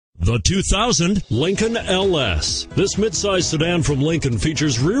The 2000 Lincoln LS. This midsize sedan from Lincoln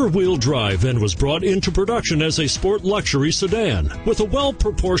features rear-wheel drive and was brought into production as a sport luxury sedan. With a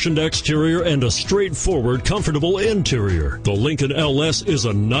well-proportioned exterior and a straightforward, comfortable interior, the Lincoln LS is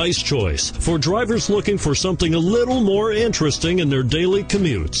a nice choice for drivers looking for something a little more interesting in their daily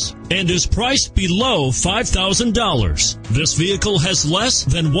commutes, and is priced below $5,000. This vehicle has less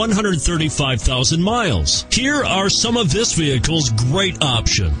than 135,000 miles. Here are some of this vehicle's great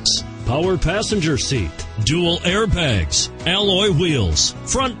options: power passenger seat, dual airbags, alloy wheels,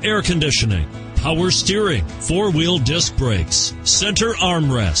 front air conditioning, power steering, four-wheel disc brakes, center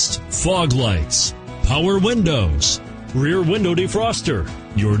armrest, fog lights, power windows, rear window defroster.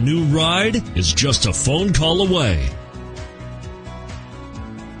 Your new ride is just a phone call away.